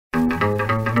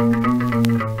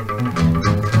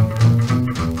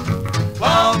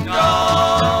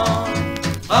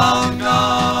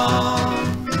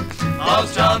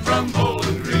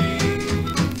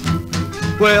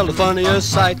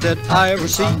funniest sight that I ever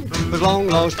seen was long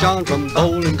lost John from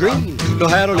Bowling Green. No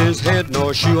hat on his head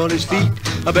nor shoe on his feet,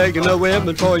 a begging the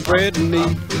women for his bread and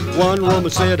meat. One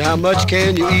woman said, "How much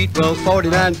can you eat?" "Well,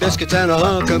 49 biscuits and a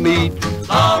hunk of meat."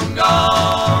 Long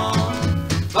gone,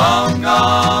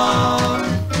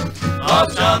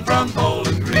 lost John from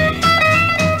Bowling Green.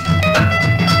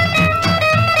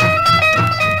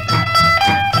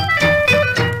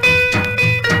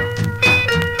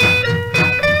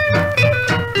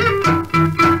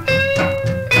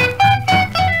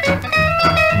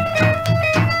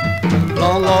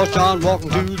 Long lost John walking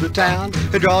through the town.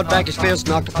 He drawed back his fist,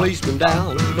 knocked the policeman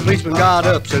down. The policeman got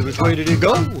up, said, "Which way did he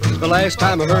go?" "The last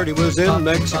time I heard he was in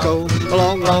Mexico."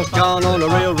 Long lost John on the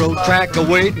railroad track,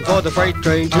 waiting for the freight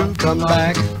train to come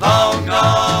back. Long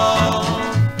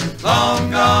gone,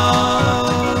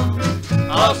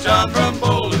 lost John from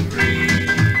Bowling Green.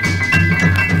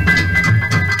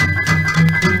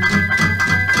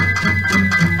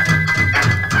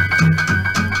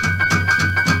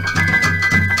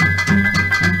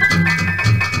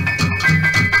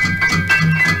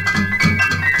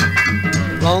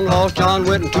 Long lost John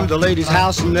went into the lady's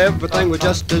house, and everything was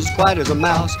just as quiet as a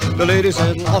mouse. The lady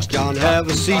said, "Lost John, have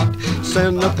a seat.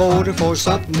 Send the porter for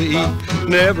something to eat."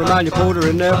 "Never mind your porter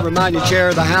and never mind your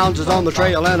chair. The hounds is on the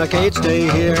trail and I can't stay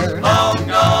here." Long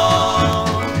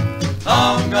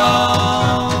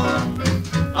gone,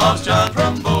 lost John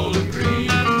from Bowling Green.